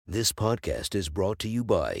This podcast is brought to you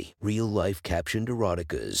by Real Life Captioned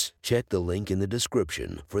Eroticas. Check the link in the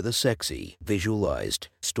description for the sexy, visualized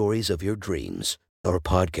stories of your dreams. Our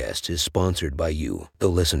podcast is sponsored by you, the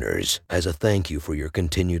listeners. As a thank you for your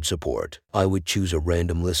continued support, I would choose a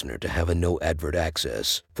random listener to have a no advert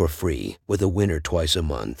access for free with a winner twice a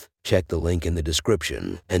month. Check the link in the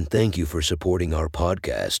description, and thank you for supporting our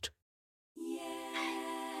podcast.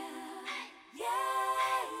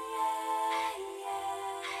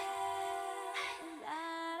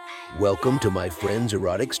 Welcome to my Friends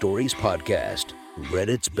Erotic Stories podcast,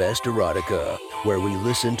 Reddit's Best Erotica, where we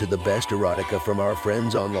listen to the best erotica from our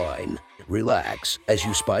friends online. Relax as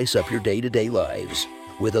you spice up your day-to-day lives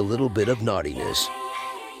with a little bit of naughtiness.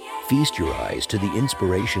 Feast your eyes to the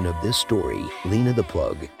inspiration of this story, Lena the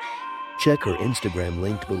Plug. Check her Instagram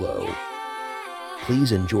linked below.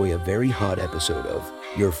 Please enjoy a very hot episode of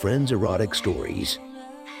Your Friends Erotic Stories.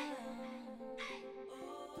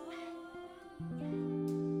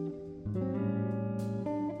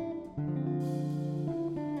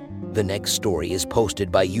 The next story is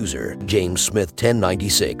posted by user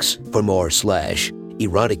JamesSmith1096. For more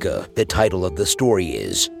 /erotica, the title of the story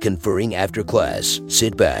is Conferring After Class.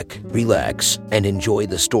 Sit back, relax, and enjoy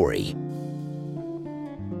the story.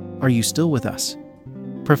 Are you still with us?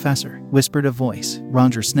 Professor, whispered a voice.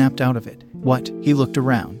 Roger snapped out of it. What? He looked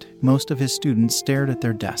around. Most of his students stared at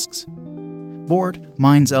their desks. Bored,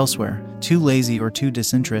 minds elsewhere, too lazy or too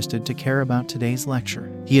disinterested to care about today's lecture.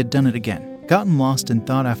 He had done it again. Gotten lost in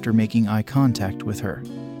thought after making eye contact with her.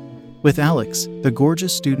 With Alex, the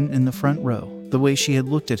gorgeous student in the front row, the way she had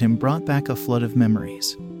looked at him brought back a flood of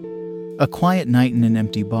memories. A quiet night in an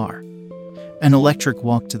empty bar. An electric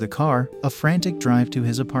walk to the car, a frantic drive to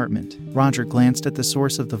his apartment. Roger glanced at the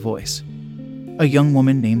source of the voice. A young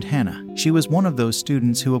woman named Hannah. She was one of those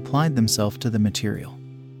students who applied themselves to the material,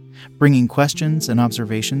 bringing questions and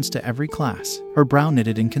observations to every class, her brow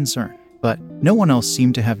knitted in concern. But no one else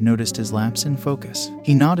seemed to have noticed his lapse in focus.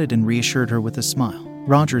 He nodded and reassured her with a smile.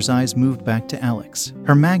 Roger's eyes moved back to Alex.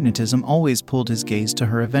 Her magnetism always pulled his gaze to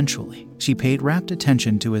her eventually. She paid rapt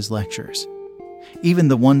attention to his lectures, even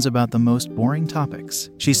the ones about the most boring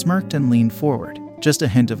topics. She smirked and leaned forward, just a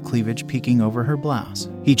hint of cleavage peeking over her blouse.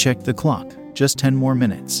 He checked the clock. Just 10 more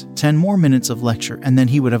minutes. 10 more minutes of lecture, and then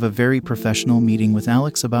he would have a very professional meeting with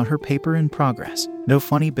Alex about her paper in progress. No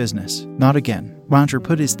funny business. Not again. Roger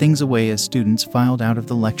put his things away as students filed out of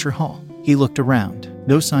the lecture hall. He looked around.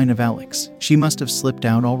 No sign of Alex. She must have slipped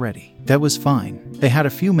out already. That was fine. They had a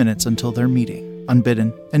few minutes until their meeting.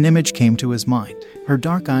 Unbidden, an image came to his mind. Her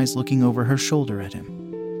dark eyes looking over her shoulder at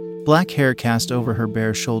him. Black hair cast over her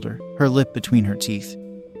bare shoulder, her lip between her teeth.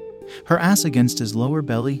 Her ass against his lower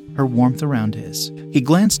belly, her warmth around his. He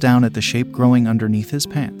glanced down at the shape growing underneath his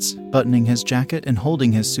pants, buttoning his jacket and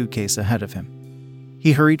holding his suitcase ahead of him.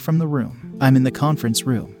 He hurried from the room. I'm in the conference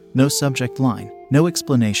room. No subject line, no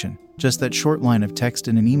explanation, just that short line of text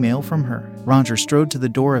in an email from her. Roger strode to the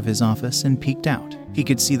door of his office and peeked out. He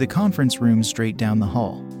could see the conference room straight down the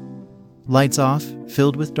hall. Lights off,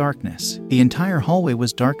 filled with darkness. The entire hallway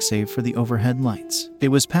was dark save for the overhead lights. It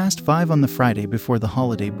was past 5 on the Friday before the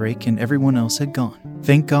holiday break and everyone else had gone.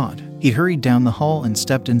 Thank God. He hurried down the hall and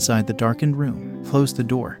stepped inside the darkened room, closed the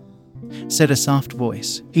door. Said a soft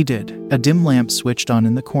voice. He did. A dim lamp switched on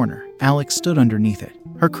in the corner. Alex stood underneath it.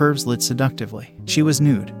 Her curves lit seductively. She was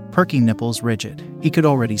nude, perky nipples rigid. He could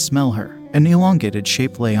already smell her. An elongated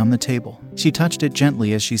shape lay on the table. She touched it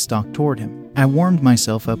gently as she stalked toward him. I warmed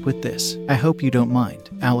myself up with this. I hope you don't mind.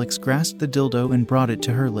 Alex grasped the dildo and brought it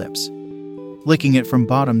to her lips, licking it from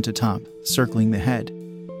bottom to top, circling the head,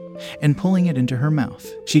 and pulling it into her mouth.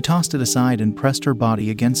 She tossed it aside and pressed her body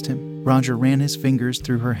against him. Roger ran his fingers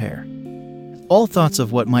through her hair. All thoughts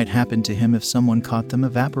of what might happen to him if someone caught them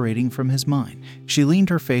evaporating from his mind. She leaned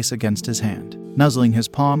her face against his hand, nuzzling his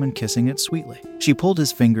palm and kissing it sweetly. She pulled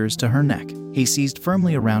his fingers to her neck. He seized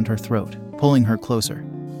firmly around her throat, pulling her closer.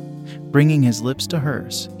 Bringing his lips to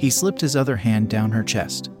hers, he slipped his other hand down her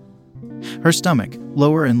chest. Her stomach,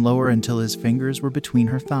 lower and lower until his fingers were between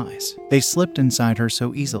her thighs. They slipped inside her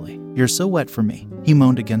so easily. You're so wet for me, he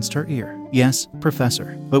moaned against her ear. Yes,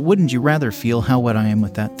 Professor, but wouldn't you rather feel how wet I am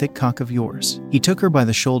with that thick cock of yours? He took her by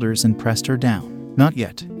the shoulders and pressed her down. Not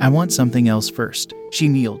yet. I want something else first. She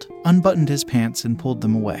kneeled, unbuttoned his pants and pulled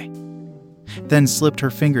them away. Then slipped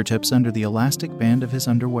her fingertips under the elastic band of his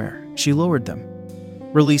underwear. She lowered them,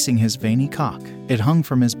 releasing his veiny cock. It hung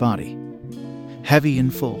from his body, heavy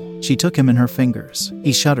and full. She took him in her fingers.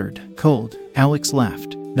 He shuddered. Cold. Alex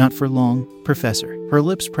laughed. Not for long, Professor. Her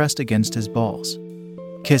lips pressed against his balls,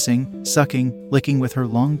 kissing, sucking, licking with her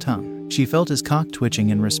long tongue. She felt his cock twitching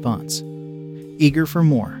in response. Eager for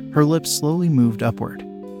more, her lips slowly moved upward,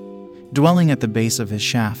 dwelling at the base of his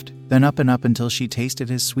shaft, then up and up until she tasted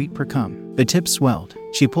his sweet precum. The tip swelled.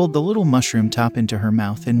 She pulled the little mushroom top into her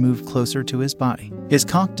mouth and moved closer to his body. His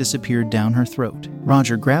cock disappeared down her throat.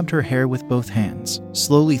 Roger grabbed her hair with both hands,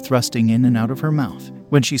 slowly thrusting in and out of her mouth.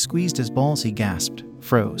 When she squeezed his balls, he gasped,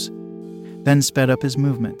 froze, then sped up his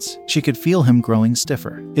movements. She could feel him growing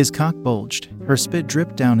stiffer. His cock bulged. Her spit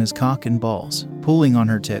dripped down his cock and balls, pooling on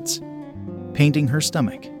her tits, painting her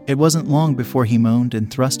stomach. It wasn't long before he moaned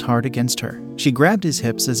and thrust hard against her. She grabbed his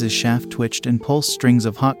hips as his shaft twitched and pulsed strings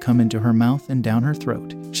of hot cum into her mouth and down her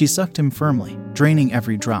throat. She sucked him firmly, draining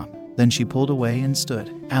every drop. Then she pulled away and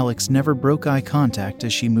stood. Alex never broke eye contact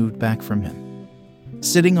as she moved back from him.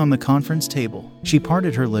 Sitting on the conference table, she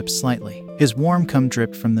parted her lips slightly. His warm cum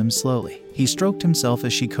dripped from them slowly. He stroked himself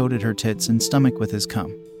as she coated her tits and stomach with his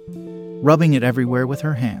cum, rubbing it everywhere with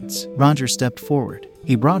her hands. Roger stepped forward.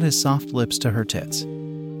 He brought his soft lips to her tits,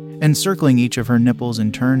 encircling each of her nipples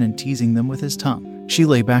in turn and teasing them with his tongue. She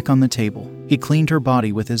lay back on the table. He cleaned her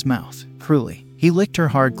body with his mouth. Cruelly, he licked her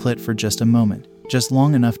hard clit for just a moment, just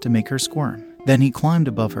long enough to make her squirm. Then he climbed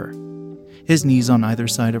above her, his knees on either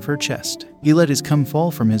side of her chest. He let his cum fall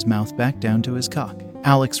from his mouth back down to his cock.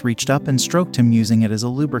 Alex reached up and stroked him, using it as a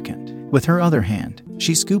lubricant. With her other hand,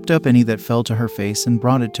 she scooped up any that fell to her face and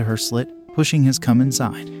brought it to her slit, pushing his cum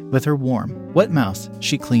inside. With her warm, wet mouth,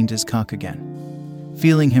 she cleaned his cock again,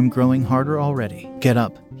 feeling him growing harder already. "Get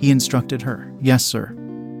up," he instructed her. "Yes, sir,"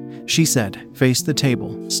 she said. "Face the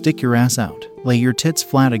table, stick your ass out, lay your tits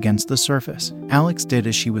flat against the surface." Alex did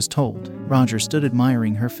as she was told. Roger stood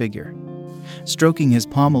admiring her figure, stroking his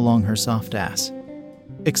palm along her soft ass,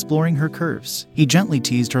 exploring her curves. He gently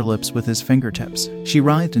teased her lips with his fingertips. She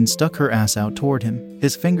writhed and stuck her ass out toward him.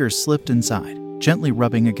 His fingers slipped inside, gently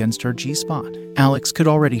rubbing against her G-spot. Alex could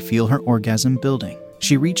already feel her orgasm building.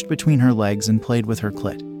 She reached between her legs and played with her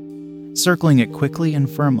clit, circling it quickly and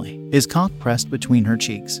firmly. His cock pressed between her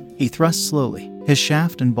cheeks. He thrust slowly, his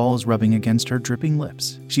shaft and balls rubbing against her dripping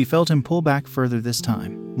lips. She felt him pull back further this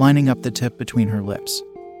time, lining up the tip between her lips,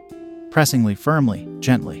 pressingly, firmly,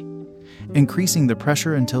 gently, increasing the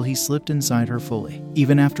pressure until he slipped inside her fully.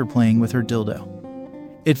 Even after playing with her dildo,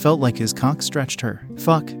 it felt like his cock stretched her.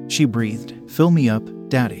 "Fuck," she breathed. "Fill me up,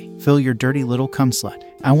 daddy. Fill your dirty little cum slut.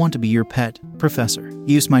 I want to be your pet, Professor.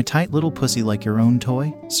 Use my tight little pussy like your own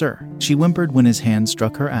toy, sir." She whimpered when his hand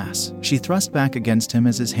struck her ass. She thrust back against him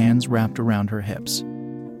as his hands wrapped around her hips,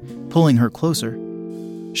 pulling her closer,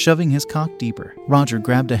 shoving his cock deeper. Roger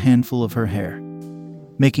grabbed a handful of her hair,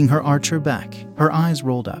 making her arch her back. Her eyes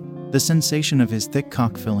rolled up, the sensation of his thick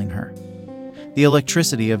cock filling her, the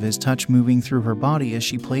electricity of his touch moving through her body as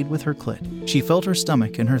she played with her clit. She felt her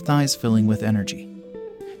stomach and her thighs filling with energy,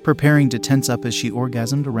 preparing to tense up as she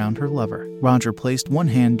orgasmed around her lover. Roger placed one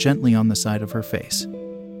hand gently on the side of her face,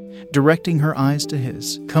 directing her eyes to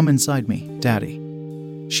his. "Come inside me, daddy,"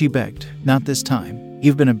 she begged. "Not this time.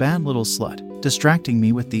 You've been a bad little slut, distracting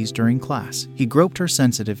me with these during class." He groped her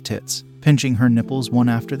sensitive tits, pinching her nipples one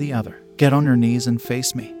after the other. "Get on your knees and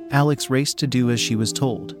face me." Alex raced to do as she was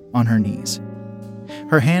told, on her knees,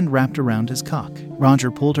 her hand wrapped around his cock.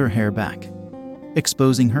 Roger pulled her hair back,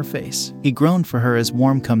 exposing her face. He groaned for her as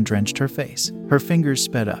warm cum drenched her face. Her fingers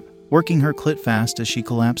sped up, working her clit fast as she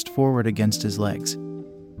collapsed forward against his legs,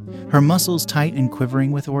 her muscles tight and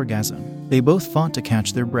quivering with orgasm. They both fought to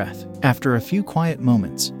catch their breath. After a few quiet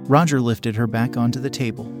moments, Roger lifted her back onto the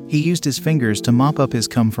table. He used his fingers to mop up his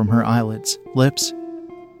cum from her eyelids, lips,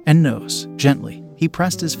 and nose. Gently, he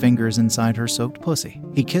pressed his fingers inside her soaked pussy.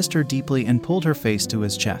 He kissed her deeply and pulled her face to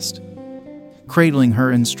his chest, cradling her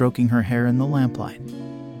and stroking her hair in the lamplight.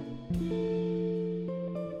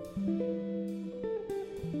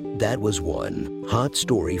 That was one hot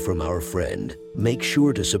story from our friend. Make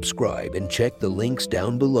sure to subscribe and check the links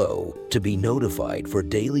down below to be notified for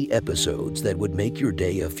daily episodes that would make your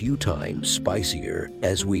day a few times spicier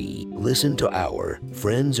as we listen to our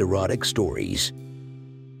friends' erotic stories.